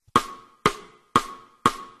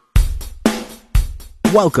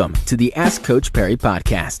Welcome to the Ask Coach Parry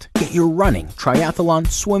podcast. Get your running, triathlon,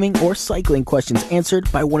 swimming, or cycling questions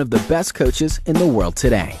answered by one of the best coaches in the world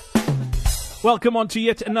today. Welcome on to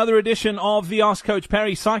yet another edition of the Ask Coach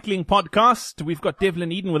Parry Cycling Podcast. We've got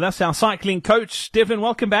Devlin Eden with us, our cycling coach. Devlin,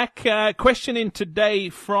 welcome back. Question in today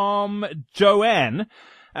from Joanne.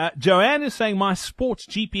 Joanne is saying, my sports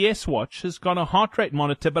GPS watch has got a heart rate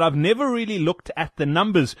monitor, but I've never really looked at the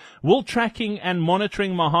numbers. Will tracking and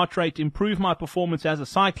monitoring my heart rate improve my performance as a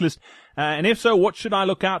cyclist? And if so, what should I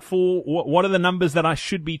look out for? What are the numbers that I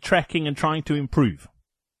should be tracking and trying to improve?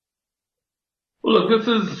 Well, look,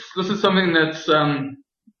 this is something that's,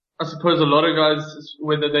 I suppose a lot of guys,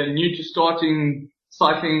 whether they're new to starting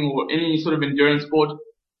cycling or any sort of endurance sport,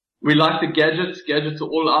 we like the gadgets. Gadgets are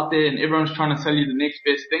all out there and everyone's trying to sell you the next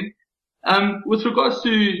best thing. With regards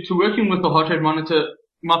to working with the heart rate monitor,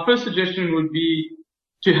 my first suggestion would be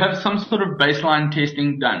to have some sort of baseline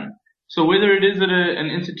testing done. So whether it is at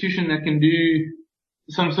an institution that can do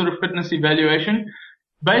some sort of fitness evaluation,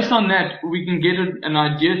 based on that, we can get an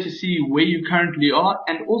idea to see where you currently are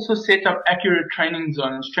and also set up accurate training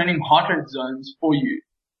zones, training heart rate zones for you.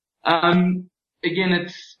 Again,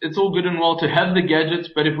 it's all good and well to have the gadgets,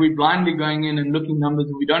 but if we're blindly going in and looking numbers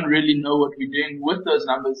and we don't really know what we're doing with those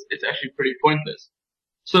numbers, it's actually pretty pointless.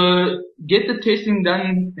 So get the testing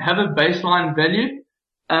done, have a baseline value,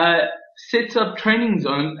 sets up training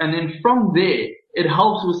zones, and then from there, it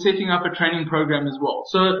helps with setting up a training program as well.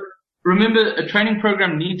 So remember, a training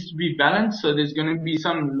program needs to be balanced, so there's going to be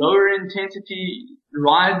some lower intensity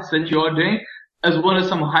rides that you are doing, as well as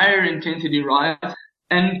some higher intensity rides.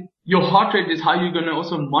 And your heart rate is how you're going to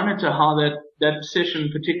also monitor how that session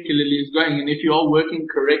particularly is going and if you are working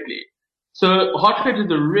correctly. So heart rate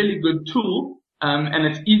is a really good tool, and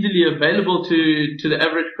it's easily available to the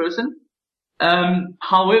average person.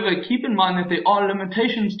 However, keep in mind that there are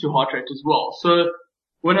limitations to heart rate as well. So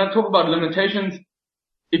when I talk about limitations,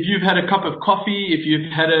 if you've had a cup of coffee, if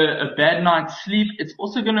you've had a bad night's sleep, it's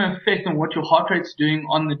also going to affect on what your heart rate's doing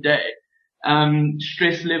on the day.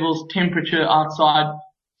 Stress levels, temperature outside.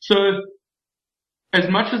 So as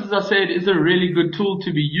much as I say it is a really good tool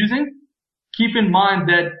to be using, keep in mind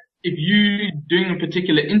that if you're doing a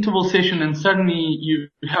particular interval session and suddenly you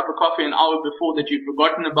have a coffee an hour before that you've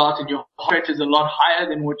forgotten about and your heart rate is a lot higher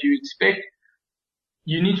than what you expect,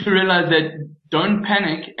 you need to realize that don't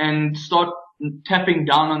panic and start tapping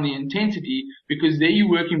down on the intensity, because there you're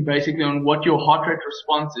working basically on what your heart rate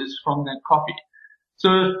response is from that coffee. So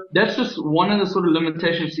that's just one of the sort of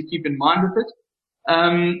limitations to keep in mind with it.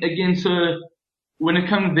 Again, so when it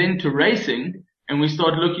comes then to racing and we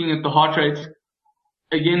start looking at the heart rates,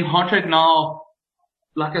 again, heart rate now,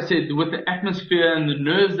 like I said, with the atmosphere and the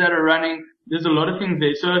nerves that are running, there's a lot of things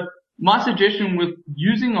there. So my suggestion with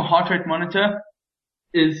using a heart rate monitor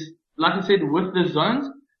is, like I said, with the zones,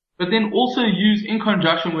 but then also use in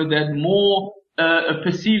conjunction with that more a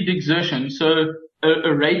perceived exertion. So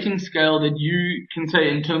a rating scale that you can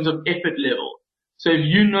say in terms of effort level. So if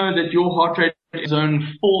you know that your heart rate is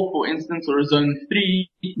zone 4, for instance, or a zone 3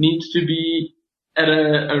 needs to be at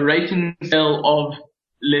a rating scale of,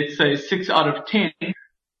 let's say, 6 out of 10,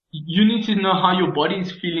 you need to know how your body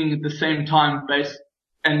is feeling at the same time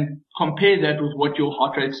and compare that with what your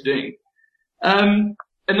heart rate's doing.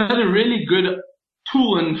 Another really good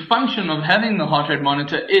tool and function of having the heart rate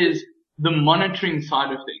monitor is the monitoring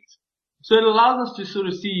side of things. So it allows us to sort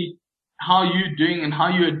of see how you're doing and how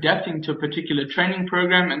you're adapting to a particular training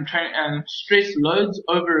program and stress loads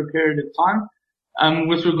over a period of time.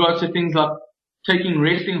 With regards to things like taking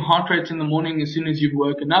resting heart rates in the morning as soon as you've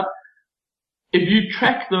woken up. If you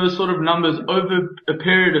track those sort of numbers over a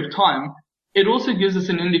period of time, it also gives us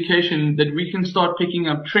an indication that we can start picking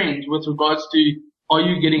up trends with regards to, are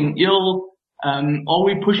you getting ill? Are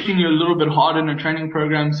we pushing you a little bit harder in a training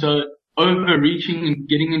program? So overreaching and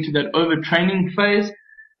getting into that overtraining phase.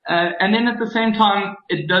 And then at the same time,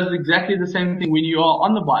 it does exactly the same thing when you are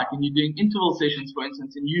on the bike and you're doing interval sessions, for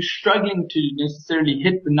instance, and you're struggling to necessarily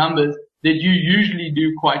hit the numbers that you usually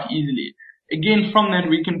do quite easily. Again, from that,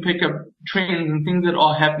 we can pick up trends and things that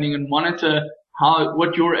are happening and monitor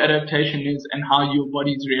what your adaptation is and how your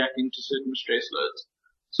body is reacting to certain stress loads.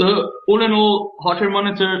 So all in all, heart rate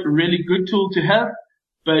monitor, really good tool to have,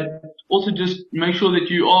 but also just make sure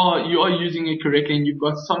that you are using it correctly and you've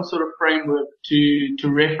got some sort of framework to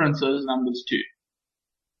reference those numbers to.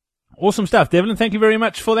 Awesome stuff, Devlin. Thank you very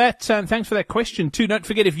much for that. And thanks for that question too. Don't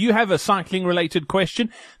forget, if you have a cycling related question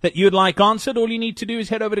that you'd like answered, all you need to do is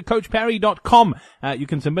head over to coachparry.com. You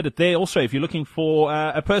can submit it there. Also, if you're looking for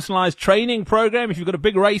a personalized training program, if you've got a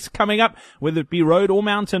big race coming up, whether it be road or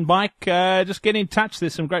mountain bike, just get in touch.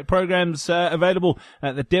 There's some great programs available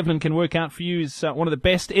that Devlin can work out for you. He's one of the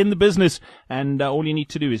best in the business. And all you need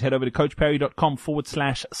to do is head over to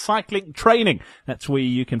coachparry.com/cycling training. That's where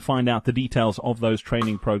you can find out the details of those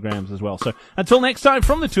training programs as well. So until next time,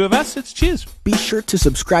 from the two of us, it's cheers. Be sure to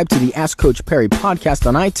subscribe to the Ask Coach Perry podcast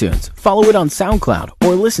on iTunes, follow it on SoundCloud,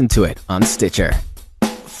 or listen to it on Stitcher.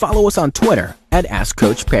 Follow us on Twitter at Ask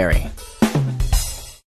Coach Perry.